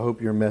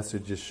hope your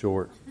message is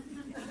short.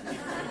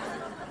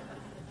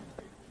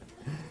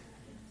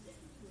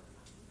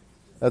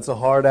 That's a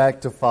hard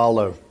act to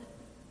follow.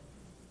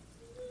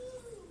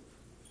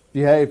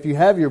 If you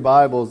have your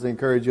Bibles, I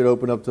encourage you to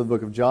open up to the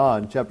book of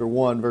John, chapter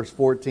 1, verse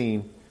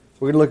 14.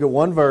 We're going to look at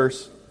one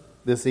verse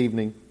this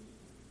evening.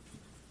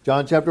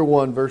 John chapter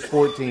 1, verse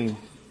 14.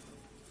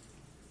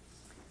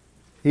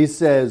 He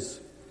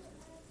says,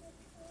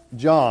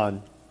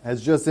 John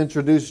has just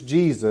introduced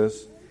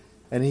Jesus,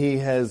 and he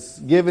has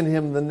given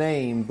him the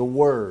name, the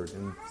Word.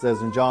 And it says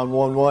in John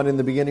 1:1, in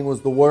the beginning was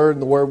the Word,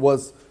 and the Word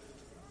was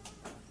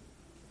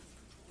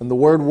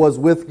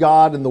with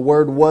God, and the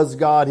Word was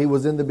God. He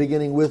was in the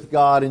beginning with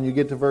God. And you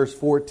get to verse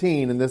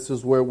 14, and this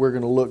is where we're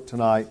going to look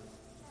tonight.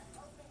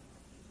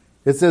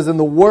 It says, and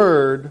the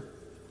Word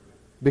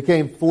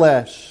became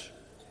flesh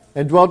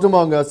and dwelt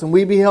among us, and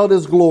we beheld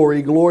His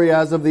glory, glory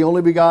as of the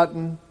only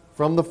begotten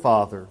from the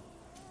Father,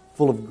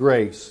 full of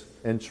grace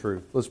and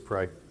truth. Let's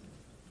pray.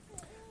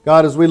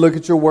 God, as we look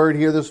at your Word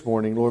here this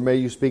morning, Lord, may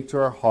you speak to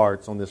our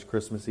hearts on this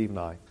Christmas Eve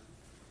night.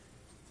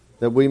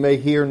 That we may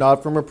hear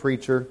not from a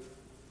preacher,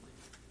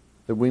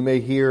 that we may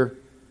hear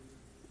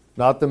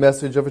not the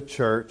message of a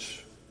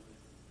church,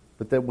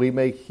 but that we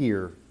may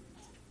hear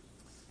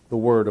the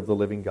Word of the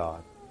living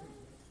God.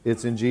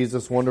 It's in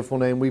Jesus' wonderful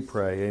name we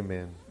pray.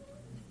 Amen.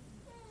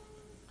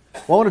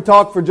 Well, I want to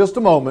talk for just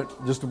a moment,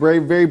 just a very,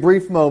 very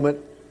brief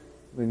moment.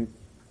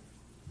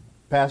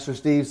 Pastor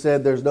Steve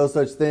said there's no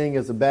such thing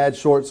as a bad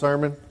short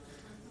sermon.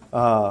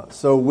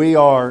 So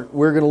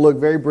we're going to look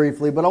very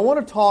briefly, but I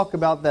want to talk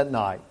about that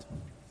night,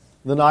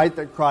 the night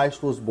that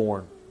Christ was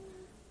born.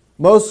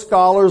 Most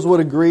scholars would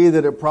agree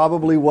that it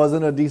probably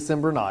wasn't a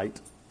December night.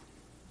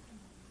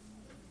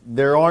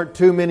 There aren't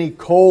too many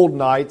cold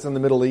nights in the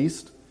Middle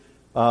East,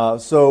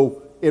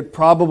 so it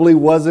probably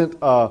wasn't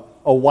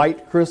a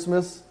white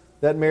Christmas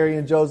that Mary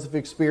and Joseph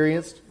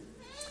experienced.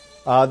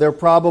 There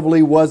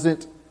probably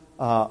wasn't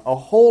a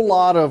whole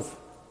lot of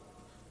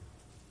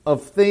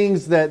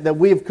things that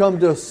we have come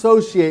to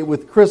associate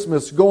with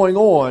Christmas going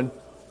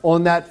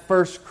on that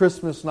first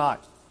Christmas night.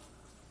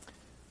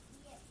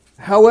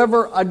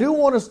 However, I do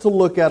want us to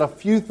look at a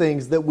few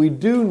things that we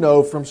do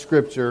know from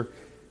Scripture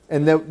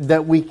and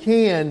that we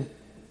can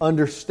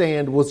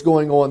understand what's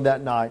going on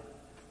that night.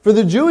 For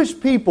the Jewish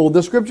people,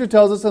 the Scripture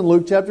tells us in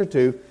Luke chapter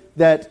 2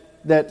 that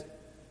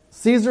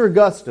Caesar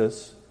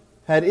Augustus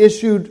had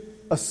issued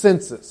a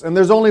census. And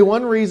there's only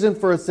one reason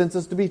for a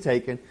census to be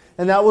taken,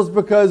 and that was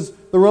because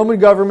the Roman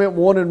government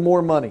wanted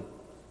more money.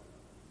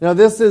 Now,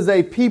 this is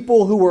a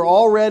people who were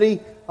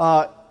already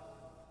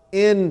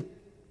in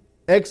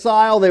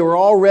exile. They were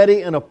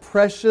already an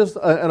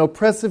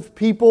oppressive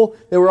people.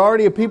 They were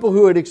already a people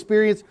who had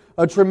experienced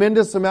a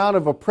tremendous amount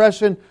of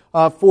oppression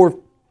for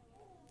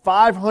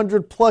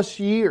 500 plus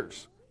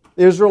years.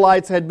 The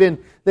Israelites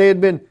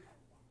the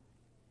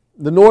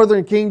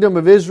northern kingdom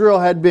of Israel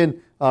had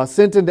been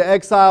sent into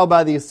exile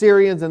by the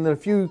Assyrians, and then a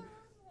few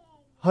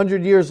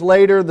hundred years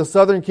later, the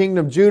southern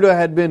kingdom of Judah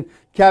had been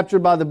captured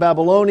by the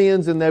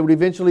Babylonians, and they would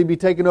eventually be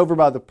taken over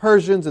by the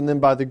Persians, and then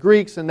by the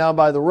Greeks, and now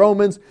by the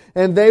Romans.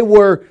 And they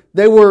were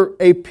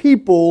a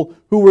people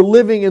who were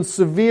living in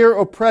severe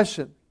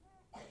oppression.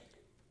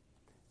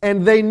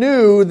 And they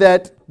knew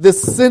that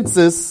this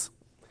census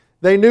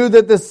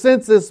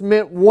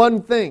meant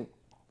one thing.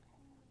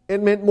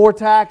 It meant more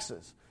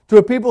taxes. To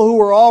a people who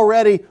were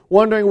already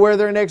wondering where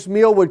their next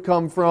meal would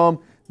come from,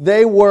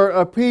 they were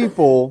a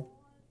people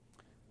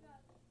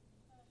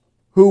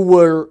who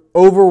were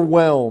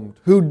overwhelmed,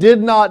 who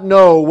did not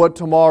know what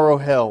tomorrow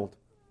held.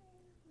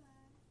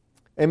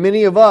 And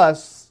many of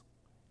us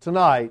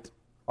tonight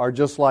are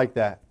just like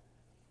that.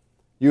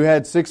 You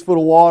had 6 foot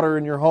of water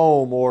in your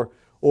home, or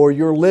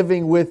you're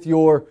living with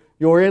your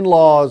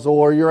in-laws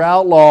or your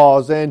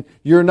outlaws, and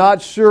you're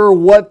not sure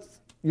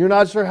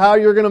how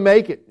you're going to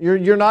make it.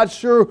 You're not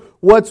sure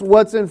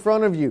what's in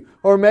front of you.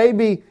 Or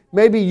maybe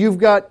you've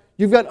got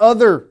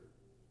other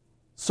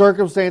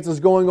circumstances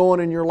going on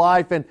in your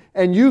life,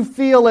 and you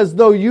feel as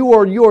though you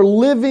are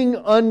living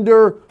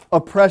under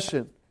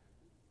oppression.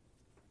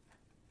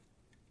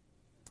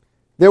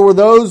 There were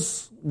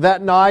those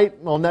that night,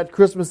 on that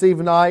Christmas Eve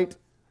night,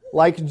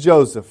 like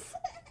Joseph,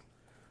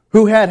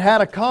 who had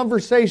a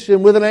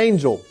conversation with an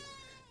angel.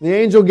 The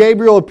angel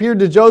Gabriel appeared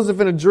to Joseph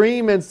in a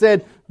dream and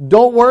said,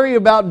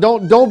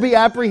 don't be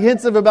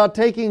apprehensive about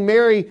taking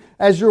Mary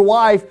as your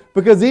wife,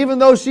 because even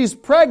though she's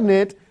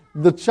pregnant,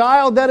 the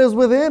child that is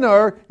within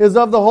her is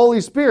of the Holy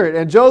Spirit.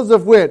 And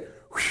Joseph went,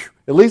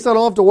 at least I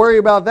don't have to worry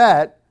about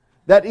that.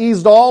 That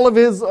eased all of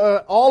his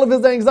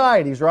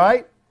anxieties,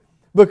 right?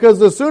 Because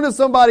as soon as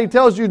somebody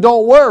tells you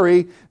don't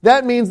worry,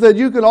 that means that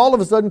you can all of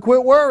a sudden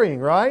quit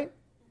worrying, right?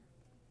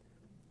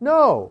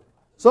 No.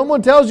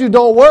 Someone tells you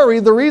don't worry,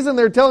 the reason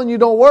they're telling you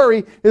don't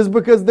worry is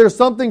because there's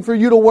something for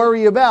you to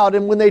worry about.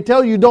 And when they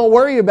tell you don't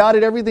worry about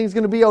it, everything's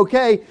going to be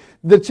okay,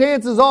 the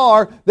chances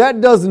are that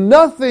does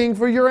nothing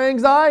for your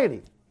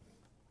anxiety.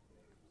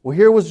 Well,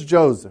 here was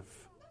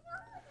Joseph,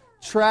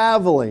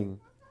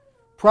 traveling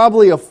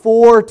probably a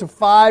 4 to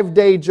 5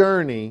 day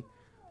journey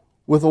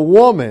with a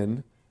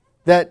woman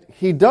that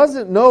he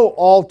doesn't know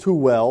all too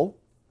well,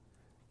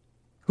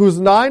 who's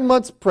 9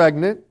 months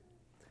pregnant,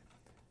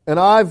 and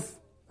I've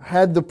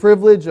had the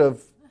privilege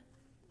of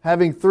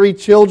having 3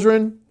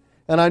 children,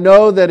 and I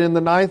know that in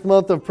the 9th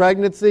month of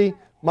pregnancy,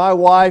 my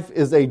wife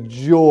is a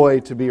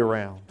joy to be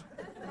around.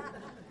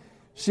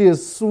 She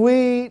is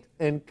sweet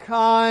and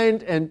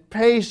kind and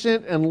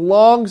patient and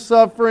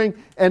long-suffering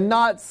and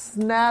not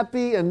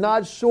snappy and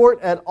not short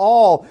at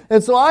all.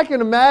 And so I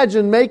can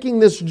imagine making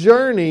this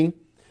journey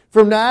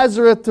from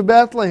Nazareth to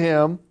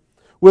Bethlehem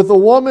with a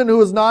woman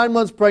who is 9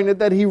 months pregnant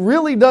that he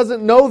really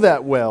doesn't know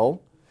that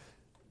well,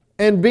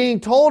 and being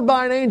told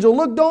by an angel,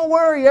 look, don't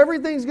worry,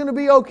 everything's going to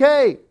be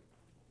okay.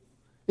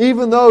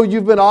 Even though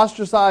you've been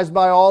ostracized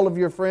by all of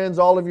your friends,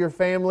 all of your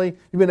family,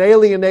 you've been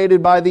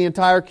alienated by the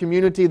entire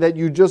community that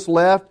you just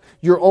left,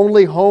 your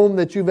only home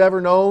that you've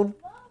ever known.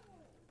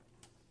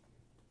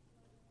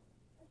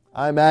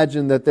 I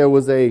imagine that there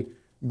was a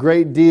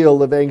great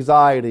deal of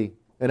anxiety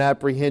and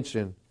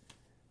apprehension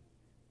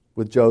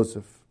with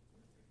Joseph.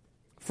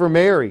 For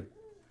Mary,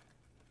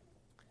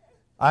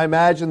 I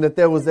imagine that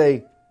it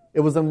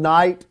was a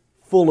night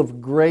full of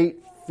great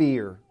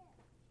fear.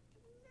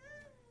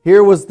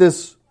 Here was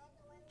this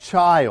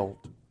child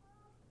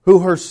who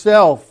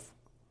herself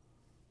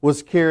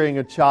was carrying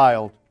a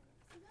child.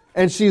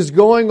 And she's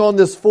going on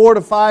this 4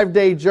 to 5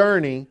 day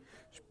journey.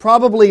 She's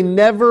probably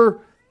never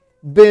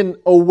been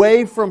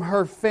away from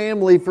her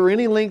family for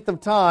any length of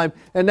time.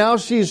 And now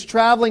she's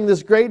traveling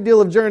this great deal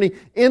of journey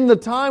in the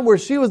time where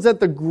she was at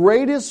the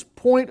greatest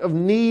point of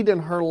need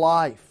in her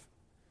life.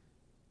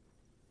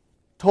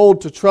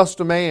 Told to trust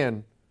a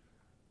man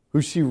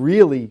who she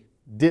really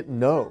didn't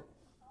know.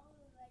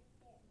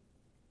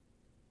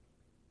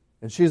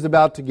 And she's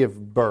about to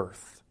give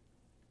birth.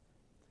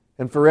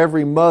 And for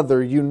every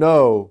mother, you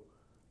know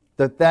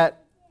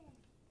that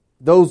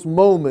those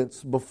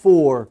moments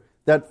before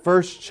that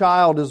first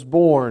child is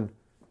born,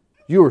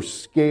 you are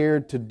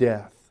scared to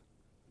death.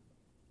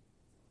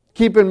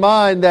 Keep in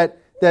mind that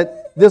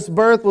this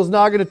birth was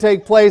not going to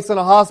take place in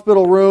a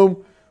hospital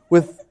room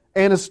with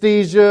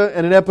anesthesia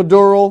and an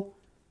epidural,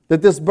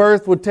 that this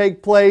birth would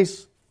take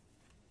place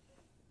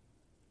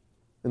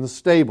in the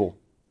stable,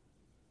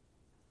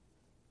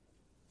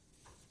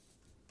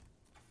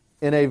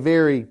 in a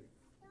very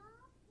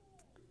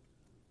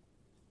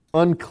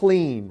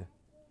unclean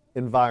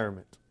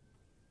environment.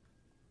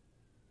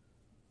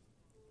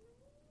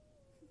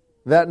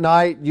 That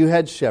night you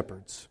had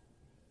shepherds.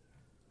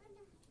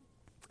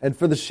 And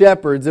for the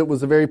shepherds it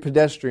was a very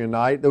pedestrian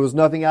night. There was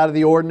nothing out of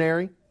the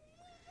ordinary.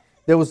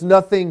 There was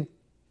nothing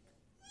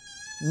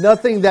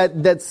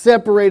that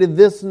separated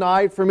this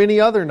night from any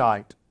other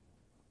night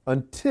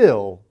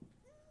until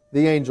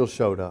the angel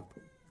showed up.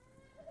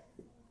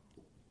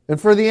 And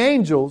for the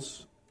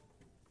angels,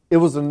 it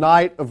was a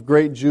night of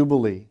great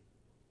jubilee.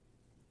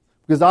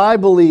 Because I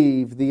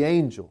believe the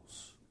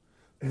angels,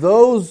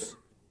 those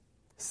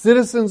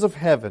citizens of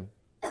heaven,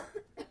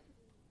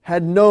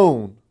 had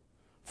known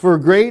for a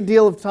great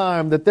deal of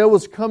time that there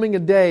was coming a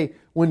day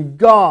when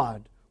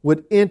God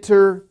would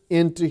enter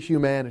into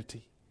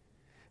humanity.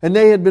 And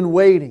they had been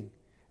waiting,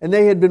 and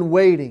they had been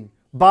waiting,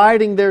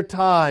 biding their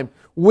time.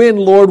 When,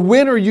 Lord,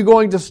 when are you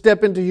going to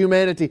step into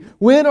humanity?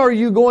 When are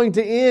you going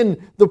to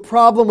end the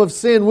problem of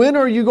sin? When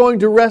are you going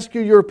to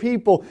rescue your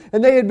people?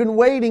 And they had been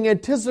waiting,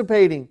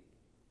 anticipating.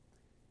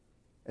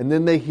 And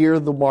then they hear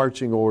the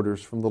marching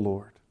orders from the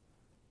Lord.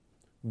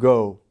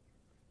 Go,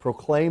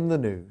 proclaim the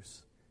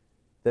news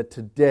that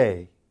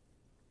today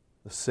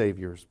the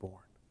Savior is born.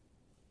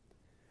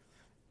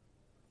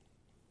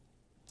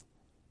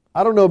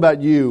 I don't know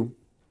about you,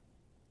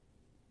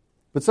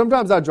 but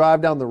sometimes I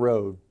drive down the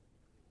road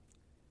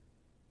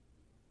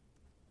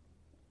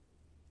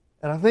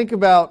and I think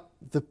about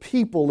the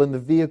people in the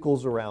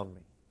vehicles around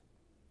me.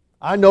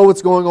 I know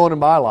what's going on in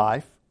my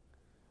life.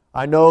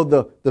 I know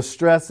the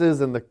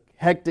stresses and the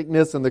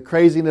hecticness and the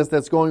craziness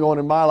that's going on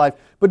in my life.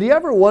 But do you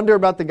ever wonder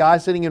about the guy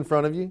sitting in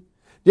front of you?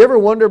 Do you ever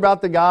wonder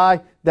about the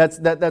guy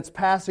that's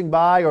passing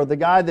by, or the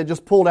guy that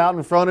just pulled out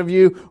in front of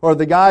you, or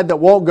the guy that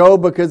won't go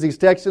because he's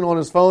texting on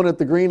his phone at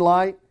the green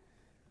light?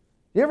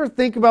 Do you ever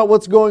think about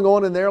what's going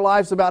on in their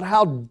lives, about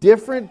how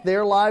different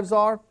their lives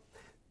are?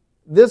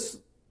 This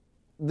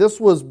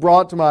was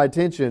brought to my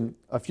attention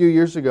a few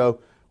years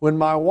ago when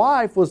my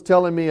wife was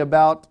telling me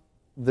about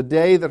the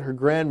day that her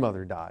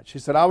grandmother died. She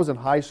said, I was in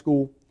high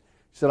school.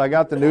 She said, I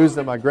got the news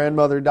that my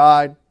grandmother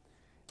died,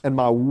 and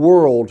my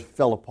world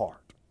fell apart.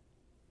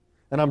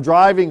 And I'm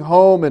driving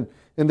home, and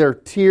there are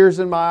tears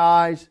in my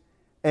eyes.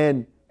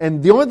 And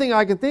the only thing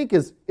I can think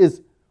is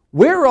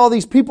where are all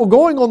these people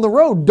going on the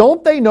road?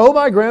 Don't they know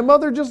my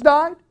grandmother just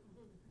died?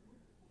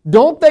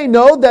 Don't they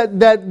know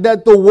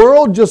that the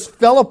world just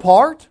fell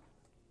apart?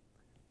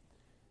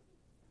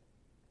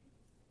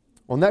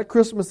 On that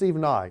Christmas Eve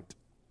night,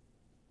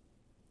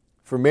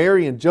 for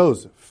Mary and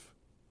Joseph,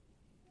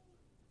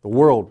 the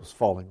world was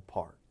falling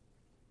apart.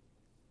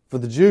 For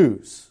the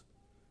Jews,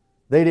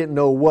 they didn't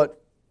know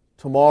what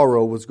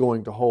tomorrow was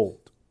going to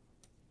hold.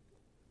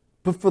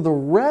 But for the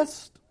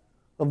rest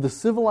of the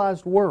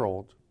civilized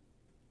world,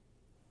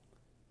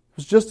 It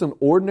was just an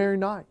ordinary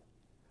night.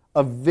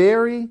 A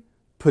very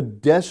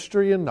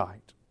pedestrian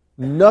night.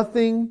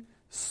 Nothing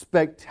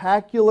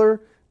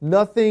spectacular,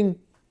 nothing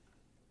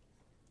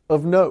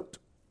of note.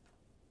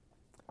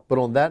 But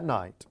on that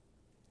night,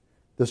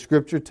 the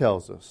Scripture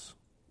tells us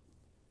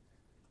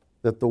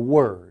that the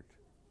Word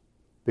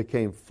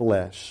became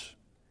flesh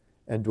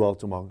and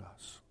dwelt among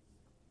us.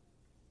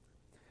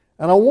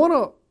 And I want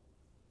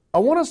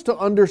us to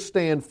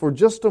understand for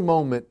just a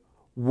moment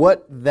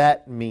what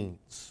that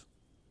means.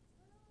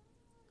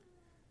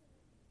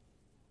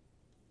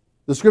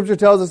 The Scripture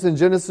tells us in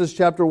Genesis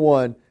chapter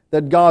 1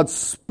 that God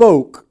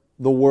spoke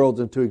the world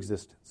into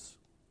existence.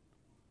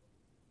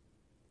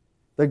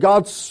 That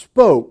God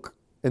spoke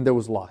and there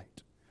was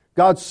light.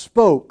 God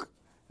spoke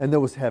and there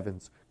was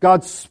heavens.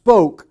 God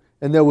spoke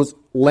and there was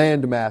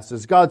land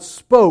masses. God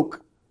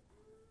spoke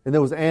and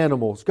there was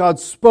animals. God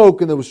spoke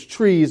and there was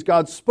trees.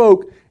 God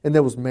spoke and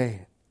there was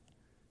man.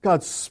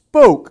 God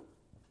spoke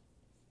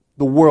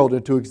the world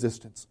into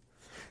existence.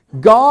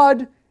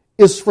 God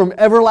is from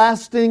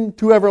everlasting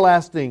to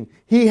everlasting.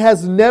 He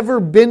has never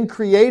been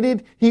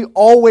created. He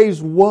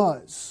always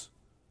was.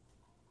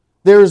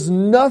 There's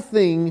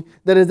nothing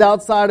that is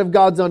outside of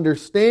God's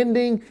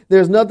understanding.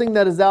 There's nothing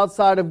that is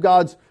outside of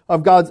God's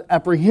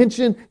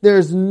apprehension.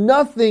 There's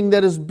nothing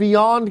that is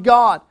beyond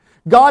God.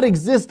 God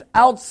exists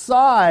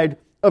outside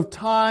of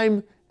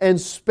time and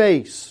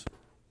space.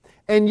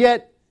 And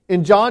yet,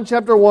 in John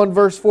chapter 1,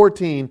 verse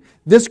 14,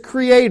 this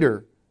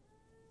Creator,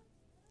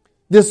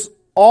 this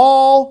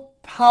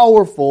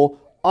all-powerful,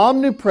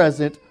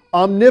 omnipresent,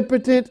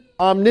 omnipotent,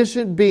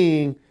 omniscient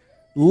being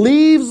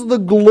leaves the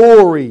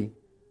glory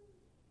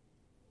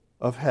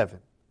of heaven,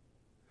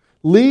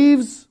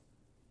 leaves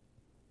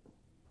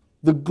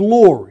the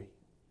glory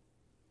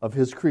of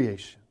His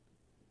creation,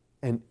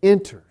 and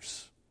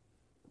enters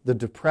the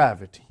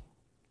depravity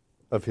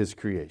of His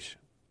creation.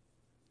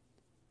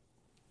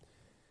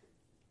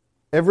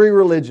 Every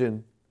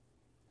religion,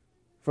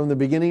 from the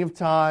beginning of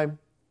time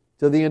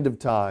to the end of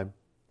time,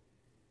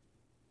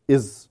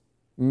 is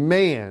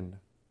man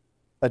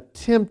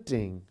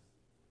attempting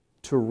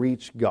to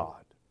reach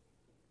God,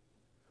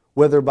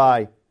 whether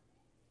by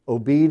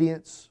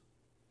obedience,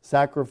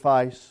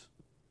 sacrifice,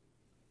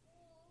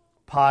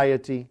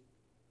 piety,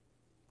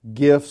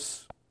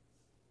 gifts.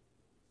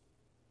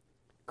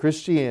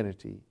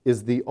 Christianity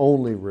is the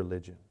only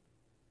religion,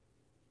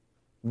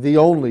 the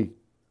only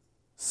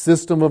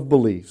system of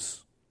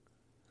beliefs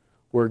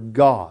where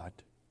God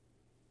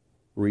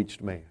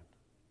reached man,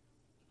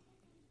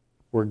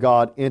 where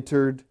God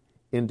entered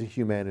into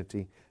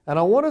humanity. And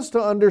I want us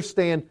to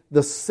understand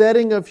the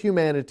setting of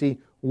humanity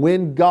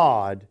when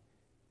God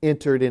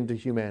entered into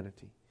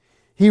humanity.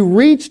 He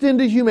reached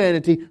into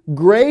humanity.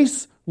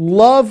 Grace,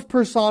 love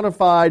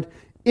personified,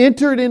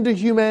 entered into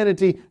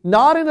humanity,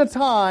 not in a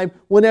time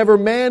whenever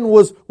man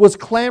was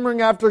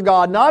clamoring after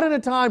God, not in a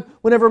time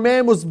whenever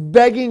man was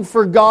begging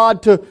for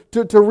God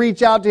to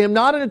reach out to him,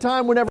 not in a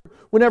time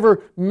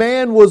whenever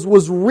man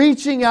was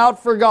reaching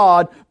out for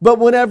God, but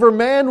whenever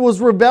man was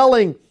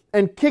rebelling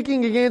and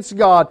kicking against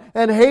God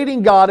and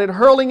hating God and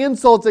hurling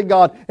insults at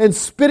God and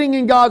spitting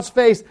in God's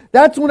face.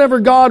 That's whenever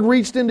God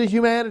reached into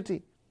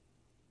humanity.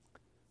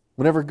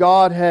 Whenever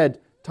God had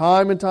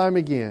time and time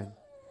again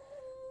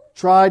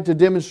tried to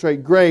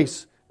demonstrate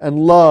grace and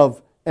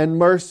love and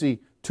mercy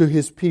to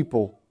His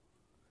people.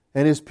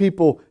 And His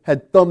people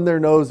had thumbed their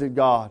nose at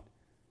God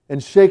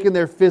and shaken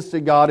their fist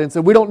at God and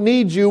said, "We don't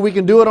need you, we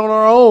can do it on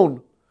our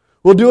own.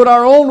 We'll do it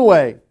our own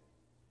way."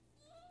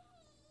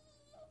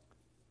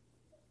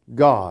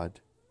 God,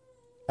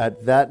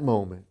 at that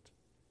moment,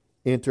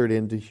 entered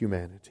into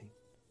humanity.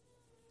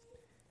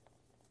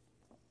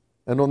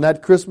 And on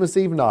that Christmas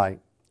Eve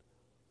night,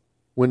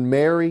 when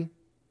Mary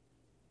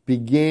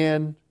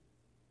began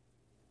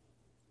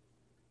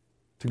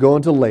to go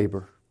into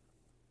labor,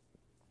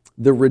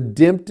 the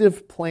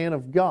redemptive plan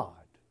of God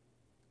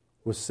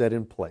was set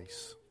in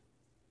place.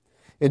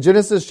 In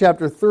Genesis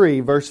chapter 3,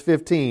 verse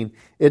 15,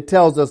 it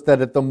tells us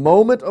that at the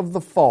moment of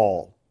the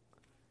fall,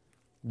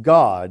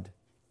 God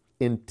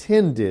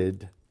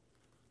intended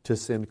to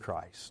send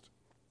Christ.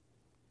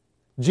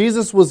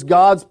 Jesus was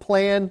God's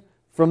plan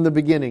from the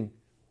beginning.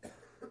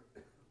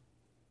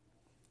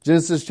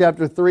 Genesis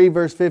chapter 3,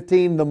 verse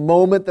 15, the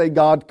moment that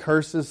God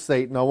curses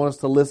Satan, I want us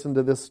to listen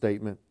to this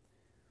statement.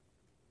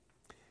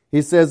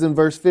 He says in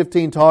verse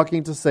 15,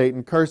 talking to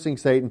Satan, cursing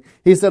Satan,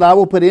 He said, "I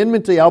will put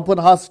enmity, I'll put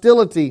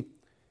hostility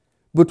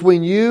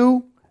between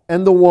you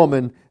and the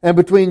woman, and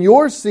between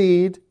your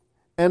seed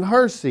and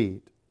her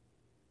seed.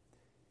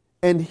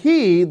 And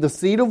he, the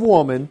seed of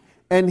woman,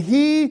 and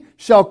he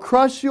shall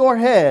crush your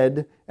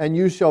head, and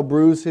you shall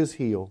bruise his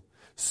heel."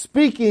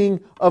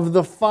 Speaking of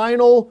the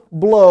final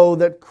blow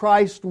that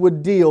Christ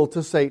would deal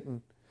to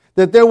Satan.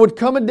 That there would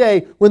come a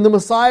day when the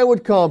Messiah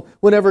would come,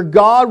 whenever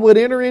God would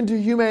enter into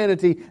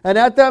humanity. And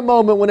at that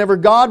moment, whenever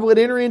God would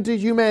enter into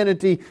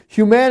humanity,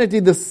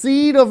 the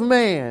seed of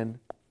man,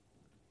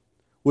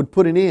 would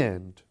put an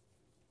end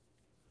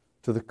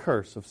to the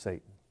curse of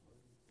Satan.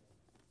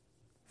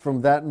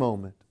 From that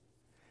moment.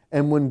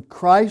 And when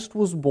Christ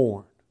was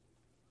born,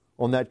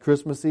 on that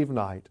Christmas Eve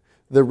night,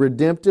 the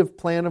redemptive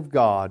plan of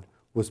God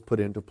was put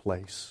into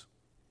place.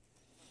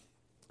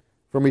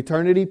 From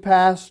eternity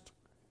past,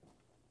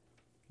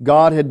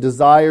 God had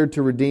desired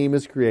to redeem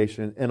His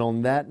creation, and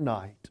on that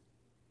night,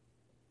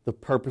 the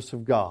purpose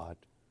of God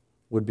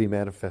would be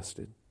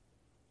manifested.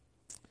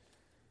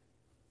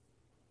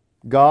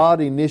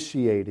 God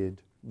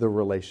initiated the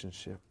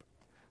relationship.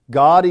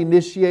 God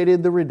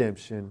initiated the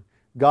redemption.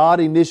 God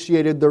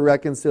initiated the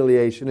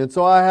reconciliation. And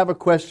so I have a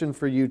question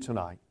for you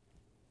tonight.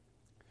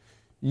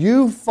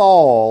 You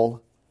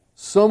fall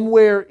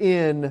somewhere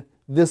in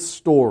this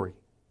story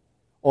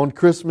on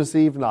Christmas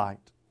Eve night.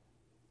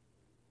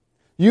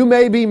 You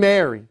may be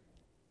Mary,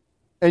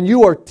 and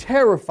you are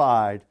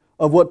terrified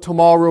of what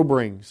tomorrow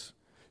brings.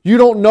 You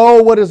don't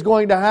know what is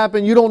going to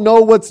happen. You don't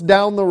know what's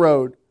down the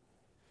road.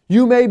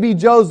 You may be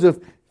Joseph,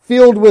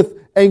 filled with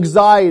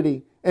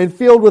anxiety and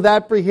filled with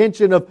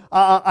apprehension of,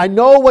 I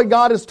know what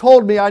God has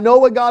told me, I know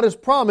what God has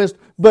promised,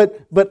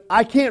 but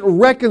I can't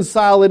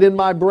reconcile it in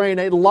my brain.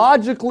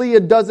 Logically,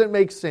 it doesn't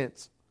make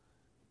sense.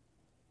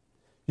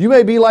 You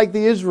may be like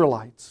the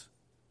Israelites,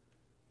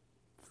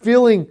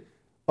 feeling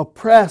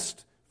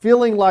oppressed,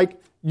 feeling like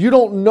you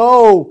don't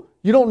know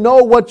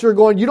what you're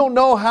going, you don't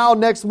know how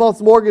next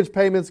month's mortgage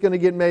payment's going to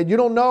get made. You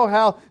don't know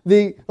how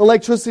the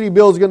electricity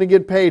bill is going to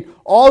get paid.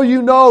 All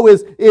you know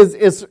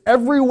is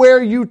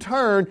everywhere you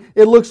turn,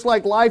 it looks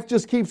like life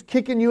just keeps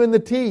kicking you in the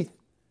teeth.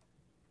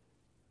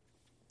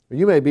 Or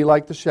you may be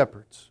like the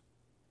shepherds.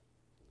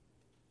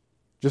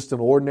 Just an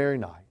ordinary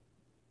night.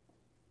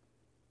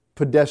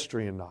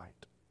 Pedestrian night.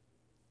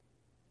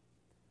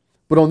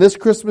 But on this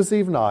Christmas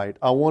Eve night,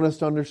 I want us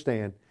to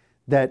understand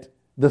that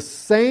the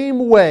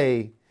same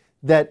way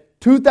that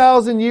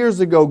 2,000 years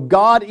ago,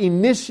 God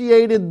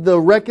initiated the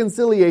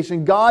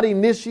reconciliation, God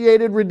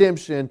initiated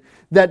redemption,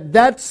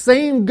 that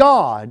same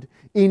God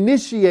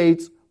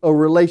initiates a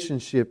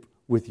relationship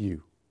with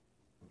you.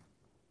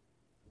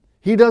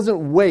 He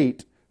doesn't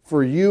wait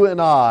for you and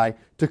I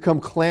to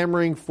come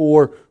clamoring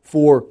for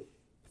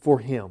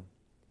Him,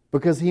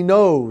 because He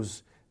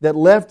knows that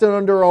left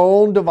under our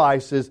own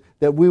devices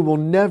that we will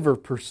never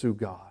pursue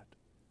God.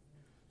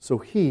 So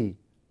He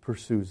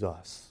pursues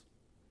us.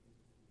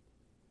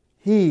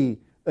 He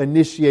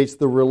initiates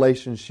the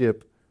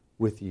relationship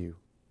with you.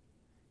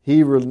 He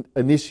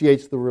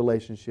initiates the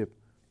relationship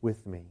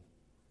with me.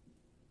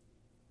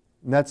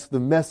 And that's the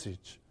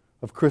message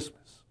of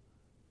Christmas.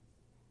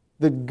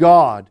 That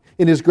God,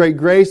 in His great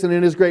grace and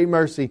in His great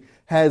mercy,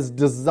 has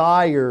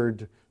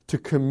desired to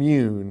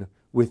commune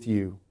with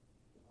you.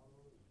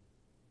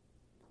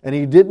 And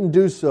He didn't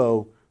do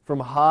so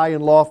from a high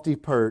and lofty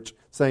perch,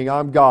 saying,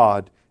 I'm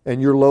God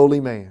and you're lowly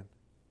man.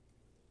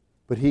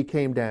 But He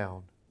came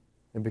down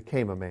and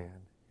became a man,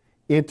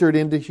 entered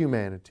into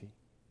humanity,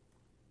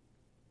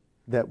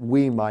 that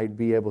we might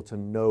be able to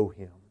know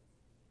Him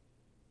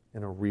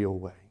in a real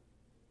way.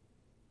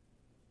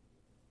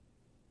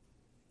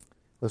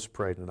 Let's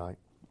pray tonight.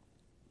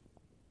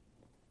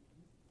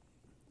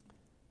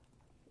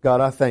 God,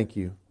 I thank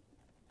You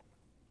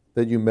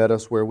that You met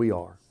us where we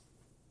are.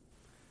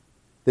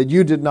 That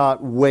You did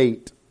not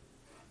wait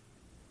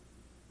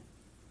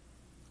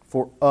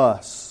for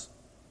us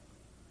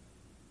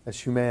as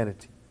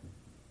humanity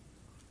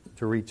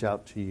to reach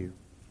out to You.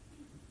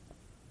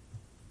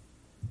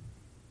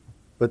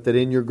 But that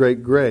in Your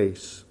great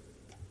grace,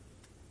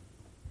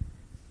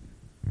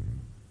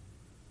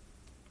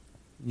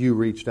 You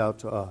reached out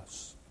to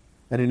us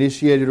and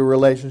initiated a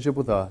relationship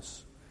with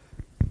us.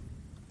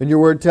 And Your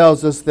Word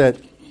tells us that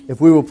if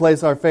we will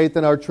place our faith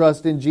and our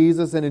trust in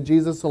Jesus and in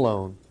Jesus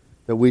alone,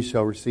 that we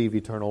shall receive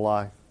eternal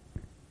life.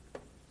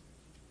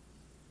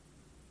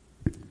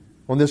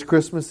 On this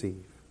Christmas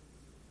Eve,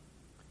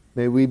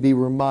 may we be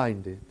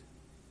reminded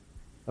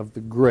of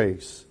the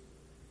grace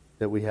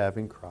that we have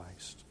in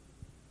Christ.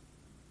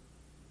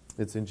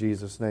 It's in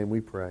Jesus' name we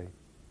pray.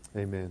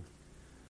 Amen.